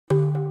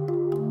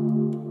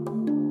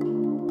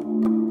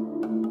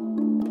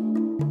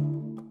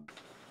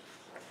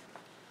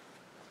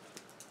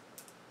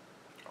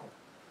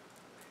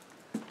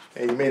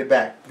made it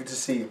back. Good to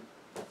see you.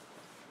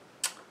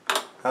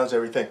 How's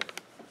everything?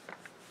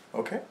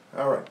 Okay?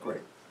 Alright,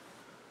 great.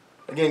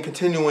 Again,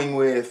 continuing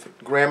with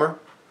grammar,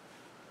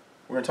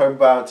 we're going to talk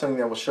about something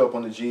that will show up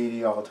on the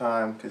GED all the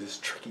time because it's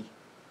tricky.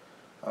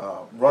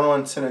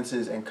 Run-on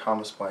sentences and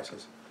comma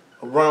splices.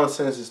 A run-on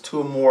sentence is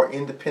two or more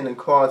independent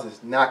clauses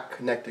not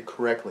connected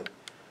correctly.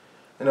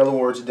 In other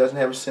words, it doesn't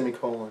have a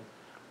semicolon,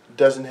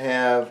 doesn't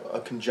have a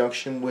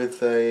conjunction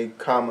with a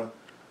comma,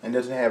 and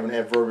doesn't have an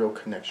adverbial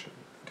connection.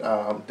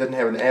 Doesn't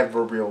have an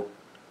adverbial,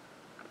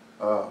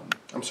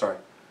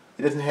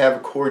 it doesn't have a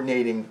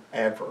coordinating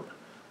adverb.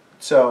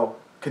 So,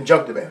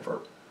 conjunctive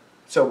adverb.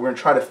 So we're going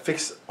to try to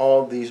fix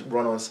all these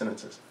run-on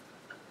sentences.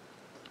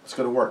 Let's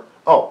go to work.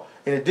 Oh,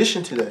 in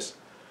addition to this,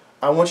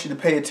 I want you to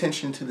pay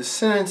attention to the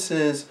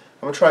sentences.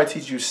 I'm going to try to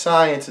teach you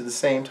science at the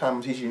same time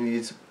I'm teaching you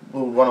these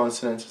little run-on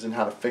sentences and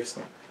how to fix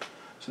them.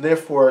 So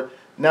therefore,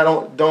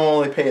 don't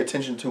only pay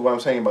attention to what I'm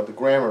saying about the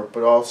grammar,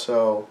 but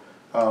also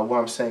what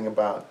I'm saying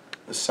about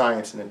the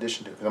science in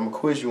addition to it. Because I'm going to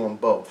quiz you on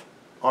both.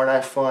 Aren't I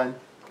fun?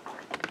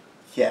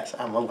 Yes,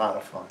 I'm a lot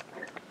of fun.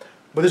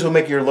 But this will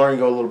make your learning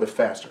go a little bit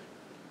faster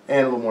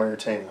and a little more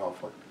entertaining,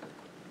 hopefully.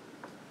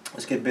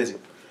 Let's get busy.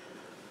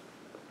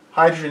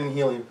 Hydrogen and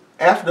helium.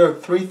 After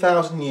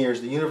 3,000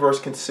 years, the universe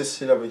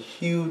consisted of a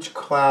huge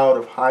cloud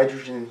of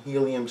hydrogen and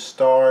helium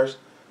stars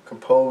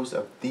composed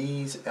of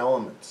these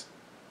elements.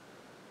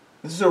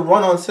 This is a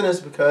run-on sentence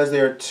because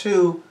there are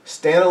two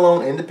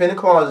standalone independent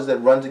clauses that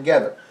run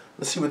together.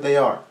 Let's see what they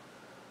are.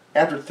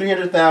 After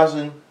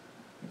 300,000,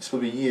 this will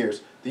be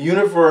years, the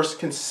universe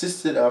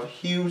consisted of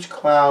huge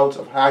clouds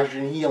of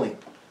hydrogen and helium.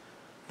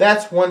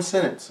 That's one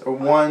sentence, or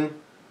one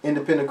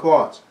independent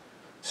clause.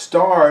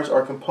 Stars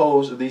are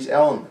composed of these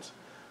elements.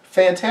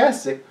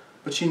 Fantastic,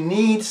 but you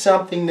need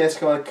something that's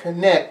going to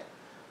connect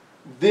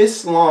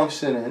this long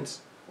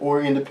sentence,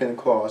 or independent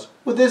clause,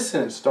 with this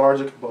sentence.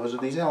 Stars are composed of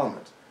these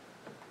elements.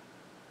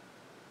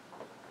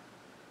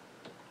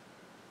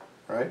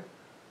 Right?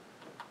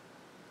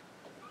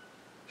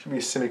 Should be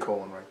a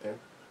semicolon right there.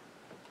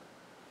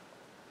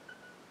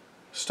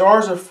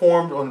 Stars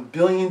formed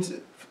billions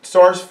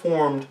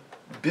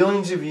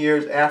of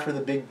years after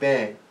the Big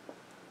Bang.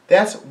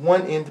 That's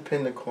one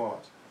independent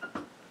clause.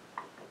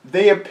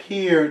 They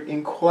appeared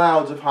in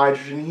clouds of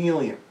hydrogen and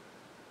helium.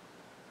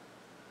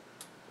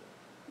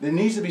 There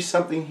needs to be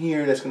something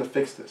here that's going to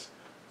fix this.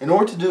 In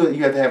order to do it,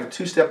 you have to have a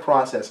two-step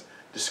process.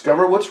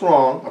 Discover what's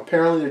wrong.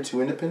 Apparently, there are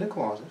two independent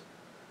clauses.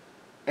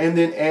 And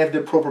then add the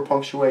appropriate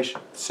punctuation.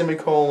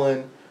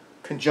 Semicolon,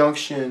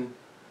 conjunction,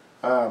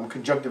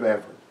 conjunctive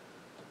adverb.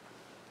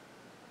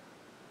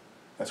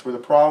 That's where the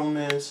problem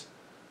is.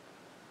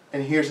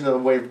 And here's another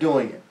way of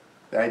doing it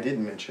that I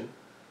didn't mention.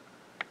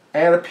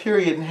 Add a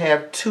period and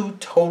have two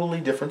totally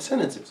different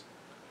sentences.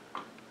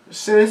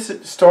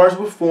 Stars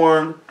were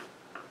formed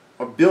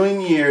a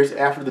billion years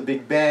after the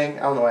Big Bang.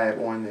 I don't know why I have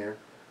one there.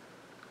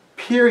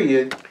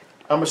 Period.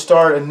 I'm going to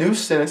start a new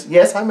sentence.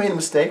 Yes, I made a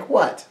mistake.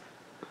 What?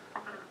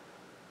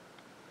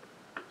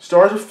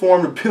 Stars were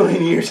formed a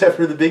billion years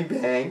after the Big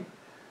Bang.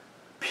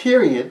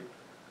 Period.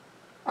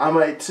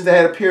 Since I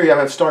had a period, I'm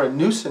going to start a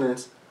new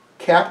sentence.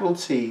 Capital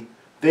T.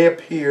 They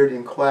appeared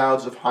in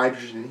clouds of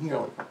hydrogen and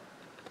helium.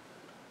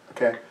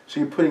 Okay,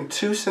 so you're putting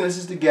two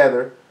sentences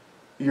together.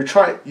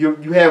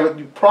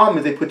 The problem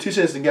is they put two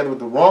sentences together with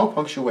the wrong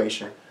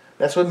punctuation.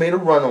 That's what made a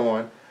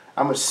run-on.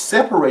 I'm going to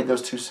separate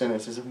those two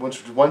sentences,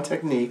 which is one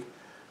technique.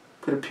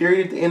 Put a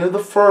period at the end of the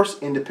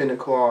first independent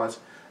clause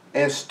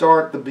and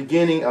start the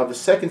beginning of the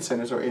second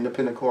sentence or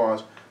independent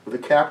clause with a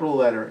capital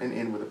letter and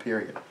end with a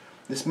period.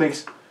 This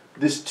makes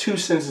these two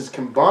sentences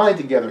combined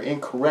together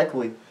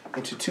incorrectly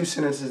into two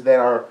sentences that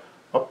are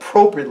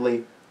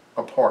appropriately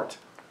apart.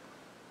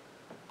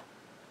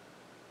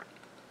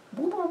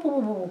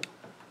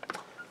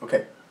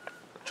 Okay,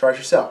 try it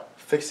yourself.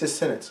 Fix this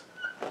sentence.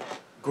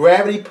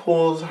 Gravity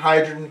pulls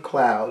hydrogen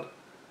cloud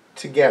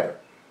together.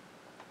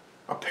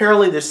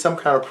 Apparently there's some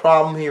kind of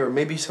problem here, or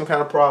maybe some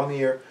kind of problem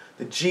here.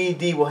 The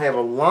GED will have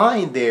a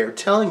line there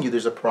telling you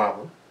there's a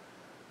problem.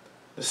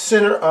 The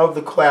center of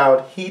the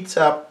cloud heats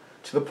up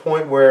to the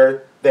point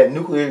where that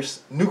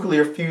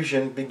nuclear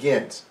fusion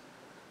begins.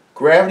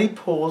 Gravity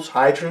pulls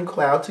hydrogen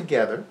cloud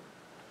together.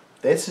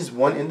 This is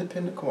one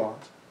independent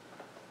clause.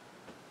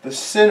 The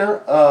center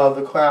of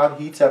the cloud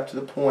heats up to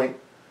the point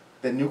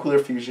that nuclear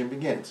fusion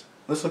begins.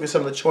 Let's look at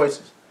some of the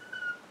choices.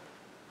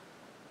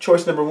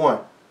 Choice number one.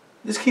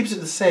 This keeps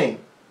it the same.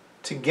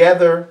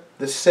 Together,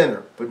 the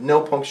center, but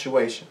no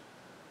punctuation.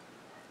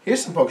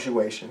 Here's some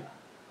punctuation.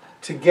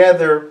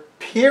 Together,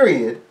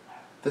 period,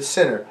 the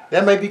center.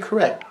 That may be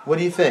correct. What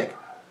do you think?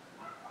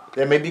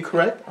 That may be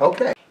correct?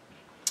 Okay.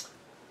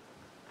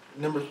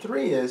 Number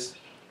three is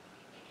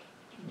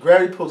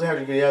gravity pulls the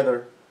hydrogen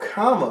together,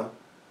 comma,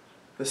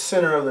 the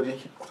center of the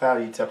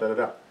cloud heats up, da, da,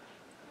 da.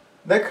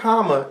 That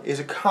comma is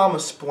a comma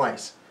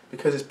splice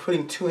because it's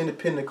putting two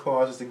independent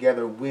clauses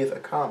together with a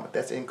comma.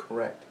 That's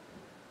incorrect.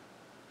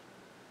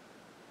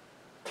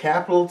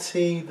 Capital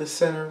T, the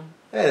center,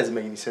 that doesn't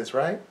make any sense,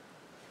 right?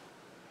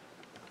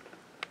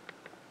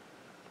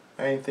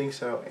 I didn't think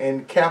so.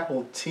 And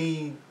capital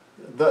T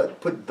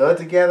put the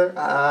together?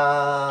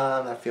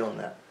 I'm not feeling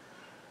that.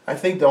 I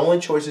think the only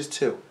choice is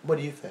 2. What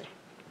do you think?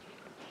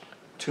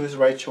 2 is the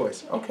right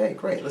choice. Okay,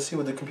 great. Let's see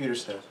what the computer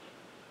says.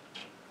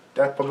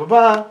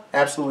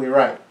 Absolutely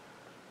right.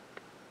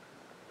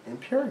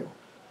 Imperial.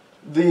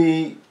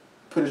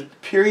 Put a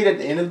period at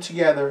the end of it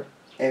together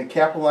and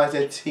capitalize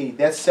that T.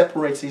 That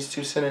separates these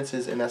 2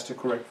 sentences, and that's the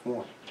correct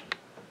form.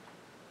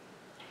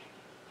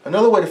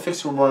 Another way to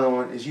fix a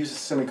run-on is use a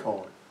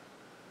semicolon.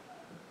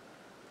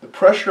 The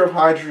pressure of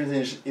hydrogen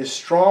is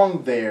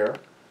strong there.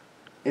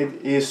 It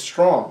is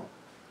strong.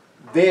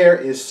 There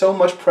is so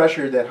much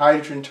pressure that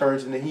hydrogen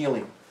turns into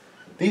helium.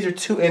 These are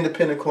 2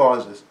 independent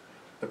clauses.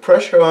 The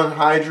pressure on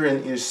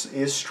hydrogen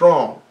is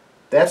strong.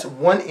 That's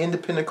one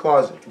independent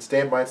clause. It can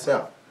stand by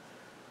itself.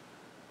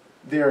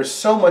 There is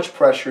so much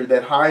pressure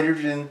that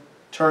hydrogen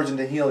turns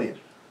into helium.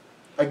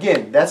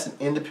 Again, that's an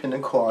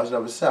independent clause in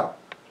of itself.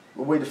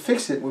 The way to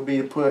fix it would be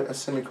to put a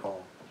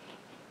semicolon.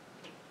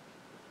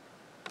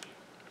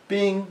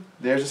 Bing,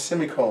 there's a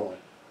semicolon.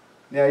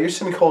 Now your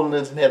semicolon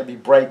doesn't have to be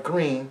bright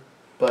green,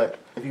 but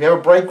if you have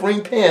a bright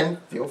green pen,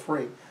 feel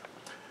free.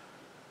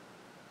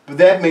 But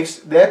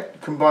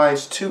that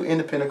combines 2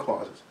 independent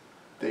clauses.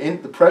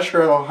 The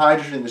pressure on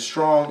hydrogen is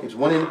strong is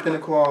one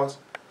independent clause.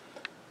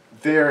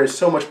 There is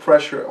so much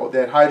pressure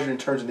that hydrogen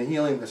turns into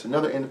helium. That's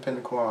another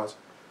independent clause.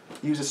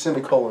 Use a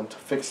semicolon to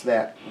fix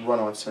that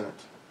run-on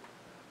sentence.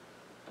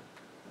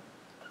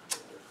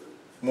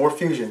 More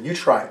fusion. You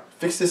try it.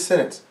 Fix this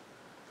sentence.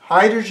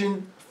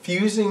 Hydrogen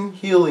fusing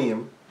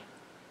helium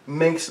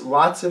makes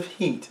lots of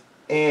heat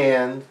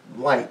and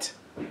light.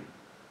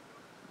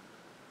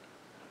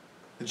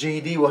 The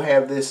GED will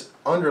have this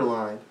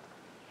underlined.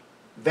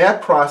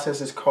 That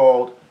process is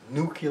called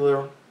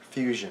nuclear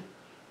fusion.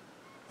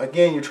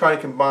 Again, you're trying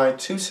to combine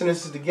 2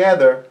 sentences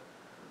together,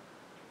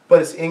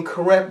 but it's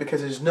incorrect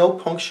because there's no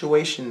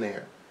punctuation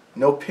there.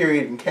 No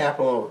period in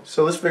capital O.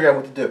 So let's figure out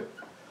what to do.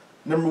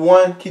 Number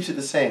 1 keeps it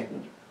the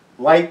same.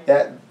 Like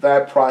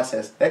that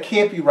process. That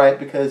can't be right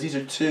because these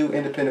are 2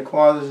 independent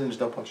clauses and there's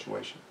no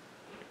punctuation.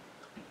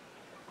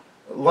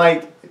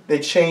 Like, they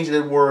changed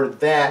the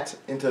word that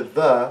into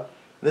the.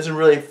 It doesn't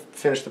really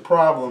finish the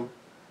problem.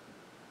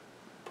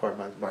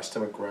 Pardon my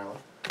stomach growling.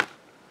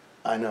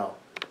 I know.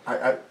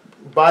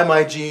 Buy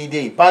my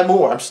GED. Buy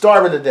more. I'm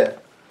starving to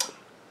death.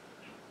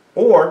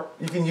 Or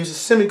you can use a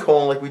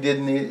semicolon like we did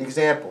in the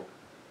example.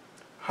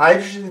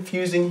 Hydrogen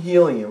fusing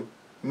helium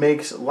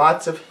makes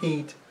lots of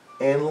heat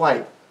and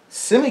light.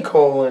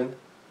 Semicolon,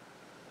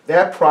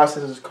 that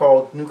process is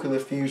called nuclear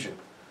fusion.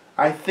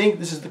 I think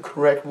this is the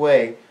correct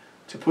way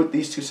to put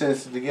these 2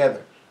 sentences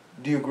together.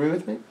 Do you agree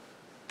with me?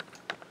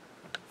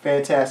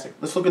 Fantastic.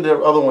 Let's look at the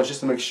other ones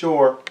just to make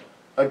sure.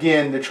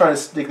 Again, they're trying to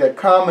stick that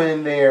comma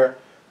in there.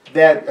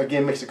 That,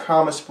 again, makes a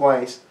comma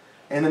splice.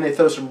 And then they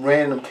throw some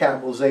random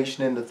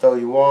capitalization in to throw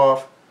you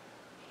off.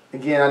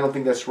 Again, I don't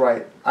think that's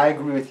right. I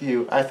agree with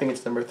you. I think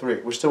it's number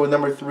 3. We're still with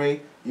number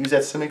 3. Use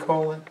that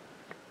semicolon.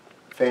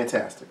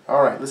 Fantastic.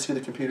 All right, let's see what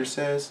the computer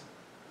says.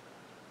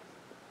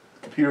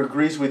 The computer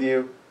agrees with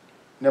you.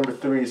 Number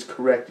 3 is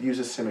correct. Use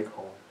a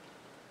semicolon.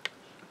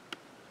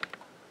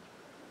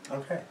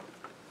 Okay.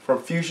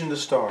 From fusion to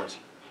stars.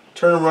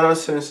 Turn a run-on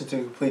sentence into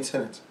a complete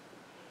sentence.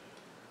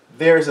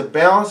 There is a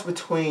balance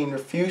between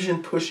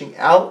fusion pushing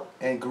out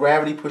and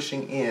gravity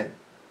pushing in.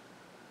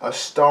 A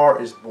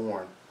star is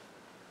born.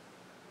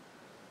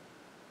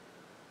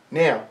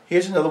 Now,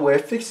 here's another way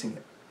of fixing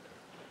it.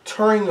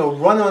 Turning a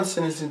run-on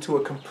sentence into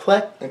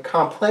a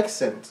complex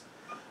sentence.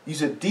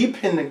 Use a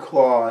dependent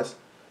clause,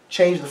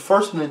 change the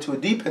first one into a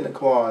dependent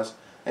clause,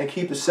 and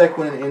keep the second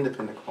one an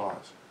independent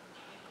clause.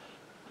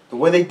 The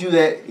way they do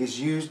that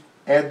is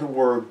add the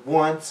word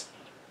once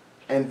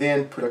and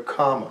then put a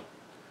comma.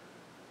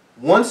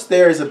 Once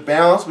there is a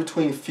balance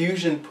between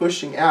fusion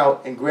pushing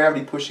out and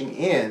gravity pushing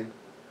in,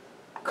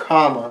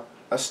 comma,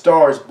 a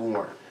star is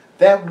born.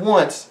 That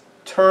once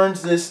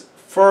turns this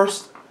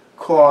first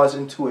clause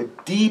into a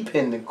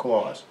dependent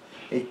clause.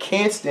 It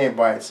can't stand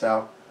by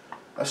itself.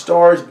 A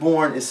star is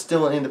born is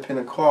still an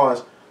independent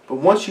clause, but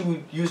once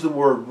you use the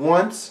word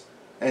once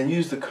and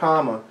use the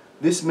comma,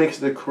 this makes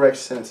it the correct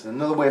sentence.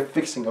 Another way of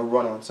fixing a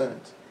run-on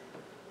sentence.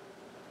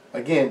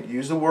 Again,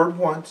 use the word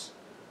once.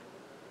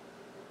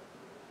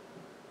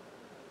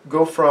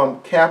 Go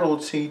from capital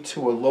T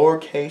to a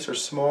lowercase or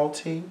small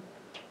t.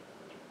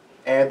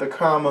 Add the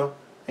comma,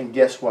 and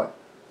guess what?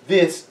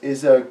 This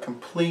is a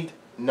complete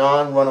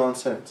non-run-on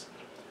sentence.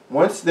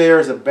 Once there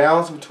is a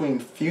balance between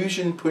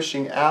fusion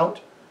pushing out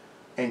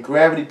and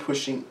gravity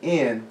pushing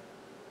in,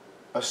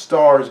 a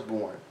star is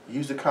born.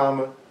 Use the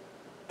comma,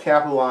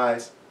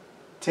 capitalize,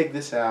 take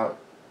this out,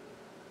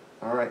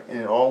 alright,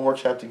 and it all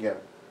works out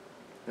together.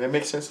 Does that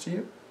make sense to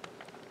you?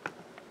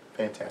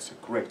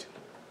 Fantastic, great.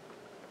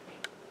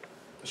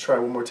 Let's try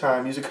it one more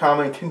time. Use a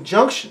comma in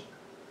conjunction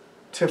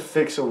to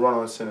fix a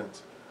run-on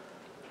sentence.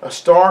 A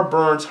star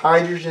burns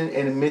hydrogen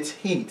and emits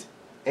heat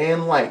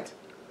and light.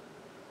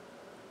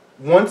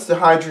 Once the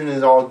hydrogen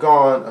is all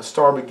gone, a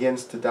star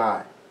begins to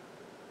die.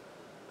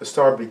 The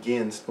star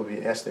begins, there'll be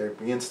an S there,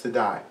 begins to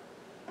die.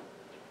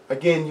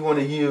 again, you want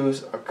to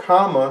use a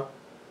comma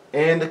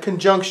and a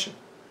conjunction.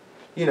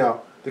 You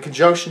know, the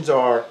conjunctions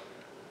are,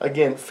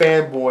 again,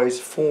 fanboys,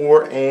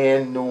 for,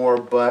 and, nor,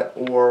 but,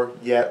 or,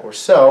 yet, or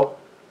so.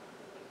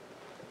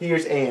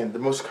 Here's and, the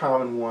most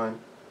common one.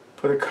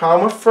 Put a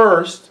comma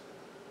first,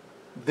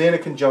 then a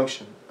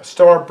conjunction. A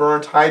star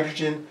burns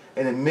hydrogen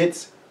and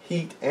emits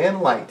heat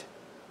and light,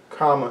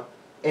 comma,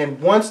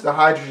 and once the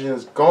hydrogen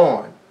is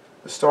gone,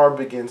 the star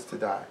begins to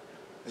die.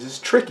 This is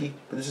tricky,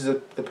 but this is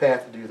the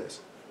path to do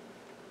this.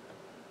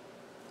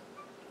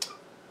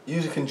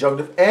 Use a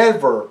conjunctive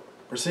adverb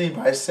preceded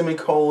by a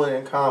semicolon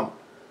and comma.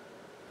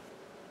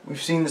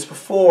 We've seen this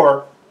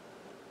before.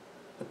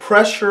 The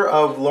pressure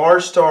of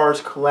large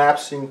stars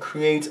collapsing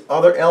creates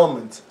other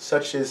elements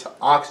such as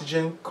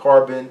oxygen,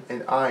 carbon,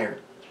 and iron.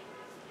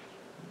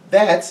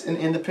 That's an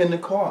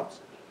independent clause.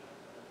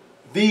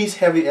 These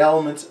heavy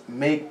elements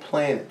make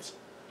planets.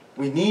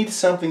 We need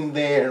something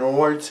there in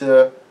order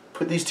to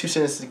put these two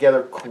sentences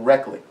together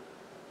correctly.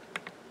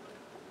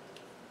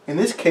 In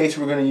this case,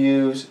 we're going to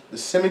use the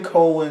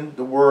semicolon,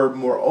 the word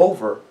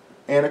moreover,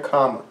 and a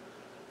comma.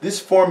 This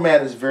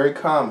format is very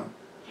common.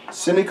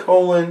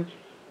 Semicolon,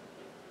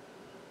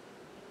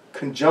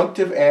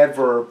 conjunctive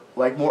adverb,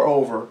 like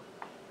moreover,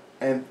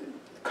 and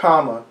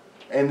comma,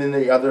 and then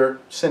the other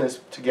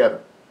sentence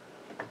together.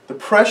 The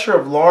pressure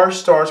of large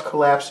stars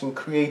collapsing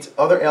creates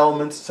other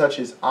elements such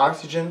as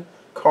oxygen,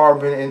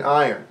 carbon, and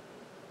iron.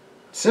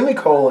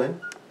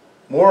 Semicolon,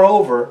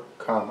 moreover,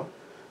 comma,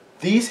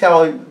 these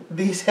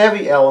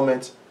heavy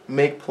elements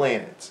make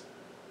planets.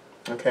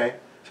 Okay?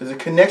 So there's a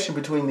connection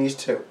between these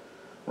two.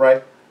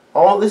 Right?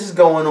 All this is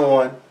going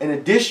on. In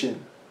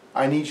addition,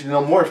 I need you to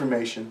know more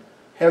information.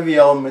 Heavy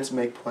elements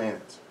make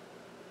planets.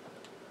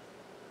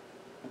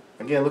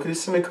 Again, look at the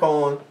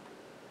semicolon.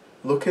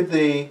 Look at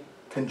the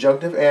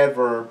conjunctive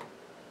adverb.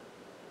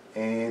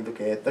 And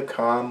look at the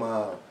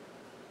comma.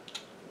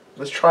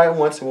 Let's try it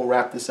once and we'll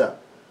wrap this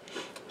up.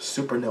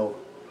 Supernova.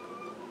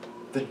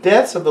 The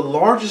deaths of the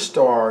largest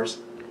stars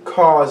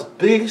cause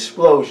big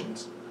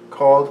explosions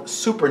called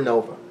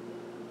supernova.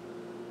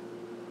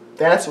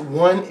 That's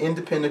one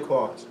independent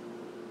clause.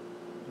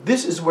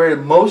 This is where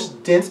the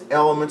most dense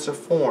elements are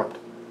formed.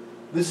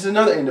 This is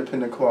another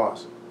independent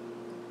clause.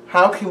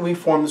 How can we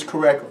form this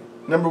correctly?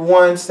 Number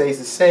one stays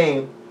the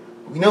same.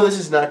 We know this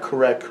is not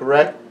correct,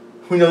 correct?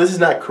 We know this is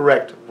not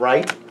correct,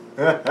 right?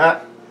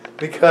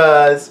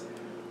 Because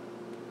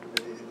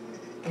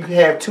you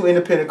have two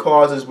independent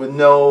clauses with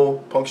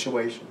no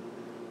punctuation.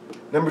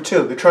 Number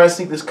two, they're trying to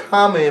sneak this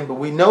comma in, but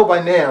we know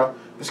by now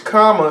this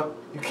comma,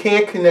 you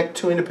can't connect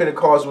two independent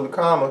clauses with a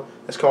comma.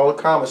 That's called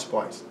a comma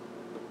splice.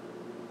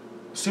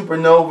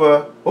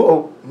 Supernova,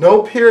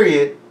 no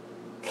period,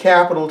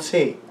 capital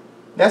T.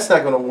 That's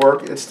not going to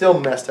work. It's still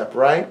messed up,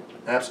 right?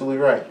 Absolutely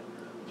right.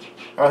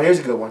 Oh, here's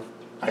a good one,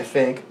 I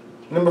think.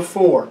 Number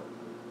four,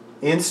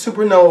 in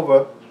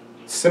supernova,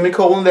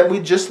 semicolon that we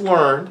just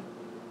learned,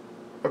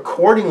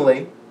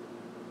 accordingly,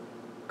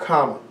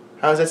 comma.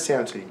 How does that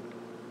sound to you?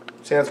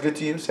 Sounds good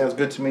to you? Sounds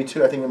good to me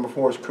too. I think number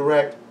four is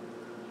correct.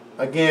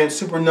 Again,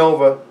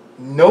 supernova,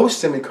 no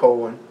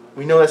semicolon.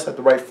 We know that's not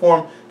the right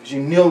form because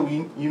you know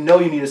you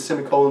need a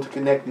semicolon to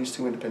connect these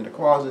two independent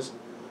clauses.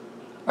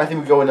 I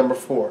think we go with number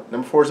four.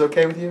 Number four is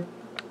okay with you?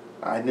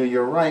 I knew you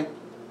were right.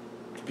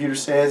 Computer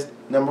says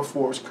number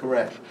four is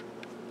correct.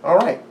 All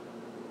right.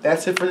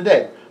 That's it for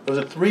today. Those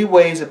are three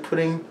ways of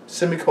putting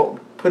semicolon,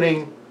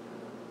 fixing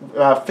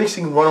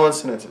run-on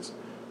sentences.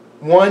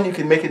 One, you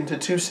can make it into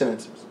two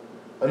sentences.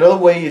 Another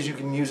way is you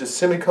can use a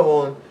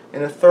semicolon,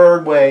 and a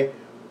third way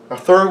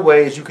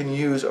is you can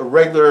use a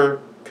regular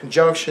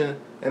conjunction,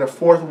 and a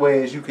fourth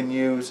way is you can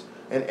use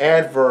an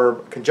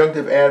adverb,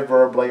 conjunctive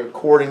adverb like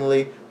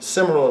accordingly,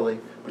 similarly,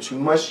 but you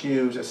must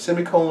use a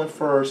semicolon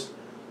first,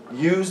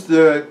 use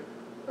the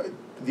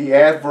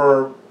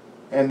adverb,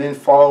 and then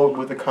follow it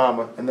with a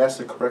comma, and that's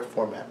the correct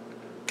format.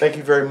 Thank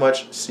you very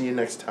much. See you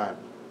next time.